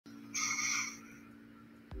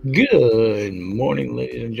Good morning,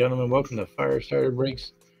 ladies and gentlemen. Welcome to Firestarter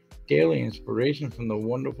Breaks Daily Inspiration from the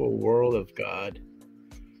wonderful world of God.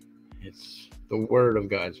 It's the Word of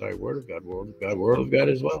God. Sorry, Word of God, World of God, World of God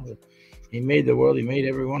as well. He made the world, He made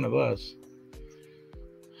every one of us.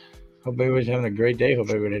 Hope everybody's having a great day. Hope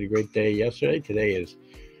everybody had a great day yesterday. Today is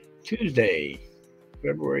Tuesday,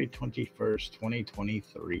 February 21st,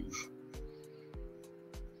 2023.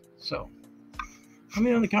 So, let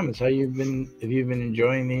me know in the comments how you've been, if you've been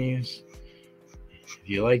enjoying these, if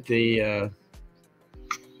you like the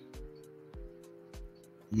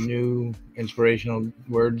new inspirational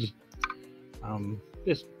words.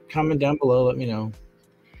 Just comment down below, let me know.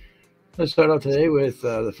 Let's start off today with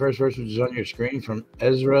the first verse, which is on your screen, from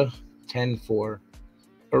Ezra 10:4.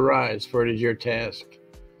 Arise, for it is your task,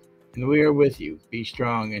 and we are with you. Be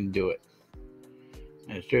strong and do it.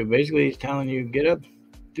 And it's true. Basically, he's telling you, get up,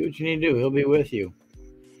 do what you need to do. He'll be with you.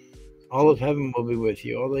 All of heaven will be with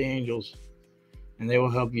you, all the angels, and they will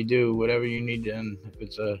help you do whatever you need done. If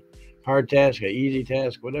it's a hard task, an easy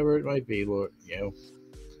task, whatever it might be, Lord,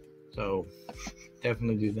 So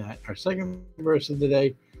definitely do that. Our second verse of the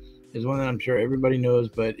day is one that I'm sure everybody knows,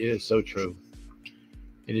 but it is so true.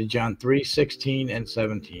 It is John 3:16 and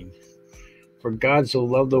 17. For God so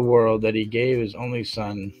loved the world that he gave his only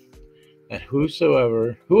Son, that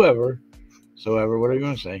whoever, whatever you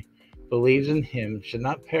want to say, believes in him should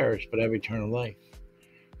not perish but have eternal life.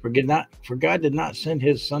 For God did not send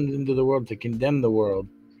his Son into the world to condemn the world,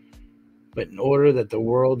 but in order that the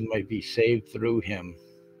world might be saved through him.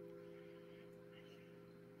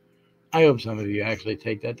 I hope some of you actually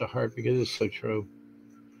take that to heart, because it's so true.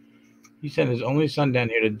 He sent his only Son down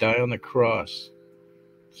here to die on the cross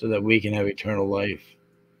so that we can have eternal life.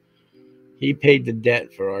 He paid the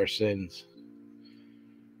debt for our sins.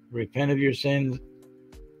 Repent of your sins,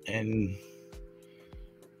 and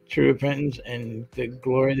true repentance and the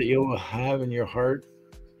glory that you'll have in your heart,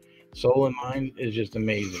 soul, and mind is just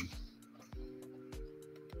amazing.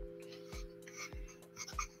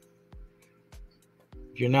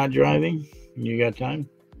 If you're not driving and you got time,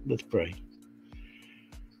 let's pray.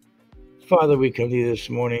 Father, we come to you this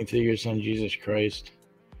morning through your Son, Jesus Christ,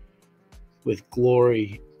 with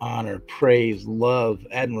glory, honor, praise, love,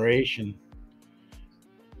 admiration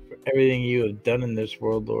for everything you have done in this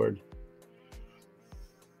world, Lord.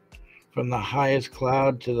 From the highest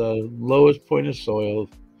cloud to the lowest point of soil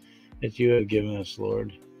that you have given us,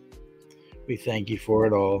 Lord. We thank you for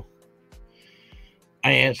it all.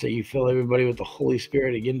 I ask that you fill everybody with the Holy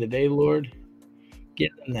Spirit again today, Lord.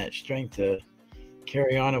 Give them that strength to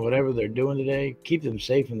carry on at whatever they're doing today. Keep them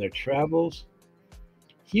safe in their travels.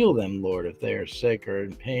 Heal them, Lord, if they are sick or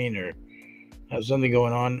in pain or have something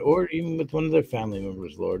going on, or even with one of their family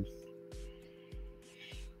members, Lord.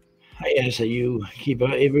 I ask that you keep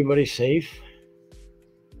everybody safe.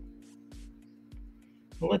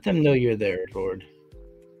 Let them know you're there, Lord.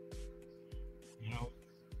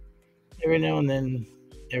 Every now and then,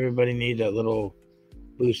 everybody needs a little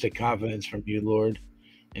boost of confidence from you, Lord.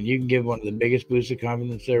 And you can give one of the biggest boosts of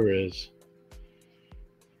confidence there is.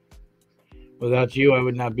 Without you, I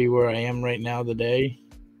would not be where I am right now today.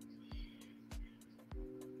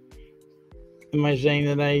 Am I saying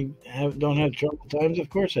that I don't have troubled times? Of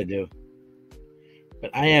course I do.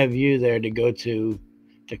 But I have you there to go to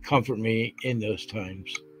comfort me in those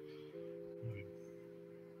times.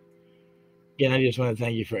 Again, I just want to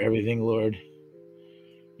thank you for everything, Lord.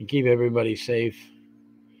 And keep everybody safe.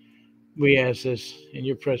 We ask this in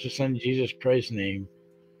your precious Son, Jesus Christ's name.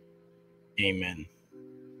 Amen.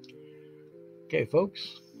 Okay,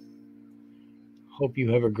 folks. Hope you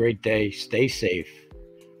have a great day. Stay safe.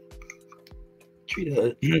 Treat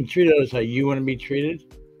others how you want to be treated.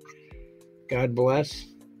 God bless.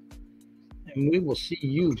 And we will see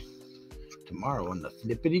you tomorrow on the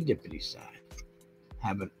flippity dippity side.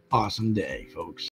 Have an awesome day, folks.